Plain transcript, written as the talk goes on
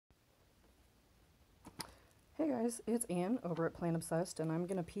Hey guys, it's Ann over at Plant Obsessed, and I'm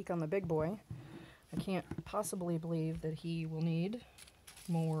gonna peek on the big boy. I can't possibly believe that he will need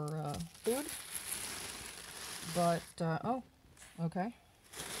more food, but oh, okay.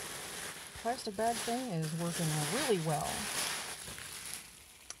 Plastic bag thing is working really well.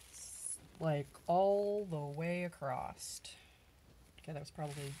 It's like all the way across. Okay, that was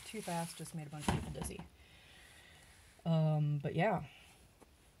probably too fast, just made a bunch of people dizzy. But yeah.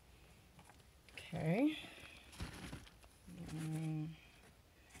 Okay. I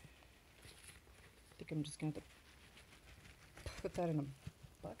think I'm just going to have to put that in a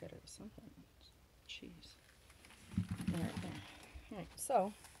bucket or something. Jeez. Alright, there. Alright,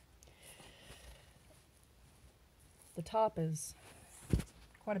 so the top is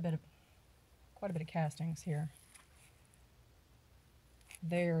quite a bit of castings here.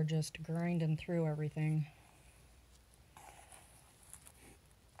 They're just grinding through everything.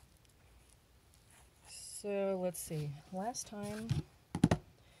 So let's see. Last time,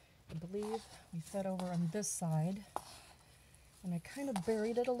 I believe we fed over on this side, and I kind of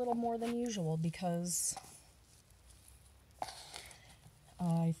buried it a little more than usual because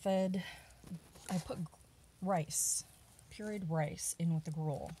I put rice, pureed rice, in with the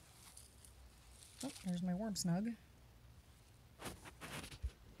gruel. Oh, there's my worm snug.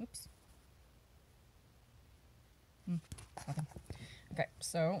 Oops. Nothing. Okay,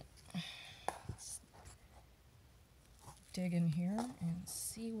 so let's dig in here and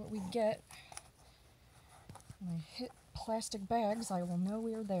see what we get. When I hit plastic bags, I will know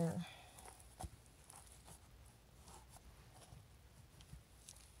we are there.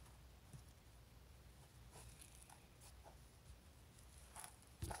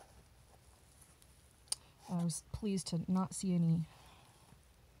 I was pleased to not see any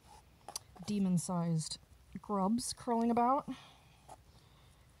demon-sized grubs crawling about.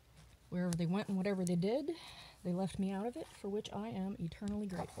 Wherever they went and whatever they did, they left me out of it, for which I am eternally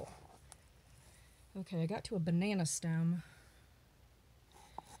grateful. Okay, I got to a banana stem.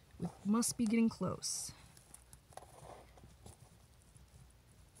 We must be getting close.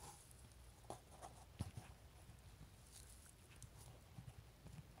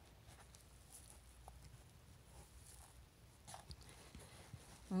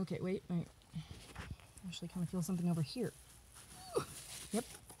 Okay, wait, I actually kind of feel something over here. Yep.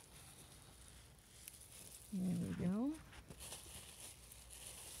 There we go.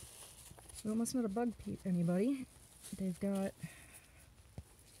 Well, it must not have bugged anybody. They've got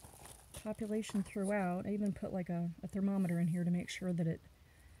population throughout. I even put like a thermometer in here to make sure that it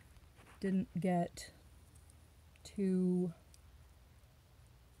didn't get too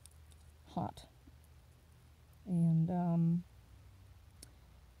hot. And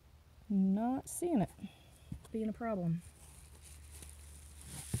not seeing it being a problem.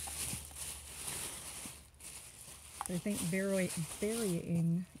 I think burying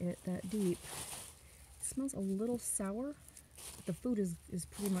it that deep, it smells a little sour, but the food is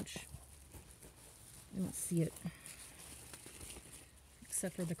pretty much, I don't see it,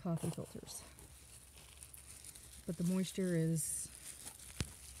 except for the coffee filters. But the moisture has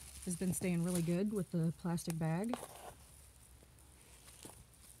been staying really good with the plastic bag.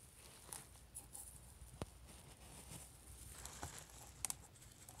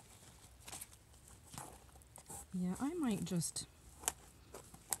 Yeah, I might just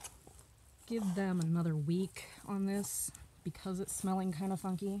give them another week on this because it's smelling kind of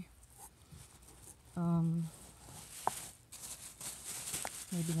funky. Maybe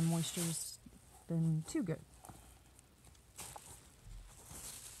the moisture's been too good.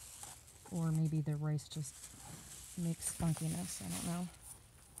 Or maybe the rice just makes funkiness, I don't know.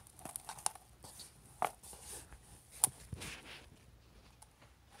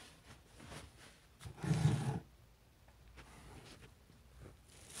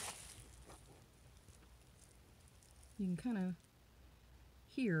 You can kind of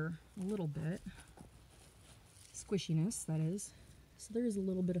hear a little bit squishiness, that is. So there is a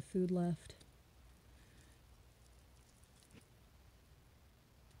little bit of food left.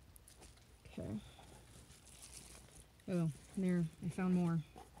 Okay. Oh, there, I found more.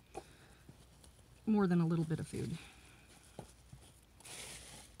 More than a little bit of food.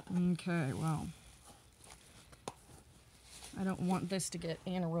 Okay, well, I don't want this to get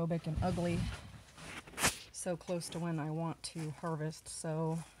anaerobic and ugly so close to when I want to harvest,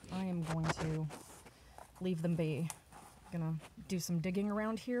 so I am going to leave them be. I'm gonna do some digging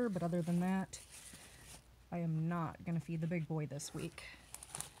around here, but other than that, I am not gonna feed the big boy this week.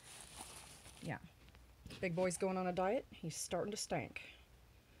 Yeah, big boy's going on a diet. He's starting to stink.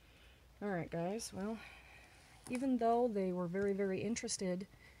 Alright guys, well, even though they were very, very interested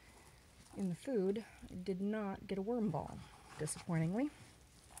in the food, I did not get a worm ball, disappointingly.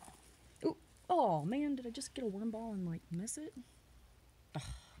 Ooh, oh man, did I just get a worm ball and like miss it? Ugh,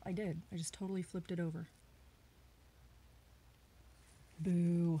 I did. I just totally flipped it over.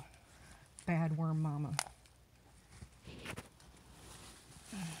 Boo. Bad worm mama.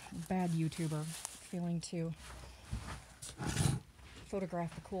 Bad YouTuber. Feeling to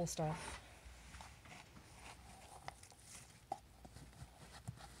photograph the cool stuff.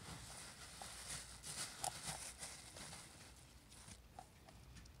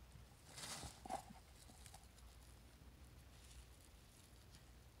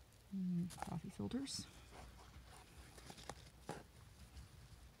 Coffee filters.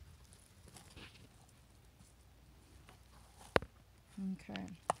 Okay.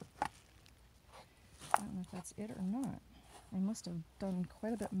 I don't know if that's it or not. I must have done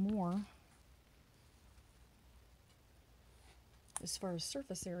quite a bit more as far as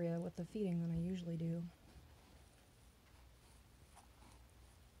surface area with the feeding than I usually do.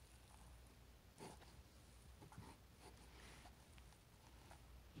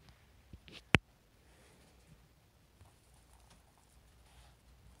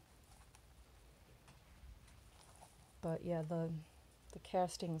 But yeah, the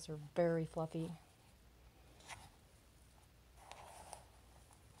castings are very fluffy.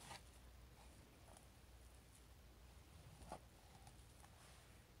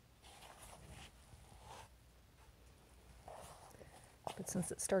 But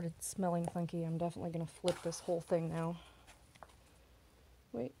since it started smelling funky, I'm definitely going to flip this whole thing now.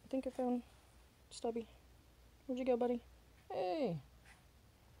 Wait, I think I found Stubby. Where'd you go, buddy? Hey!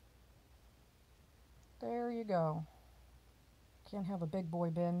 There you go. Can't have a big boy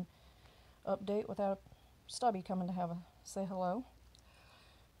bin update without Stubby coming to say hello.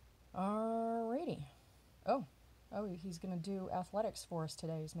 Alrighty. Oh, he's going to do athletics for us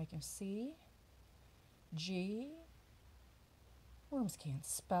today. He's making C, G. Worms can't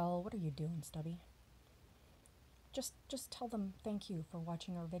spell. What are you doing, Stubby? Just tell them thank you for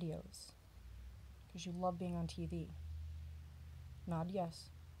watching our videos. Because you love being on TV. Nod yes.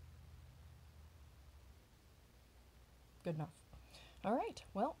 Good enough. Alright,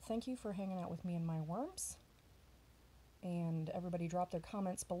 well, thank you for hanging out with me and my worms. And everybody drop their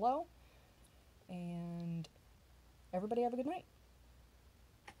comments below. And everybody have a good night.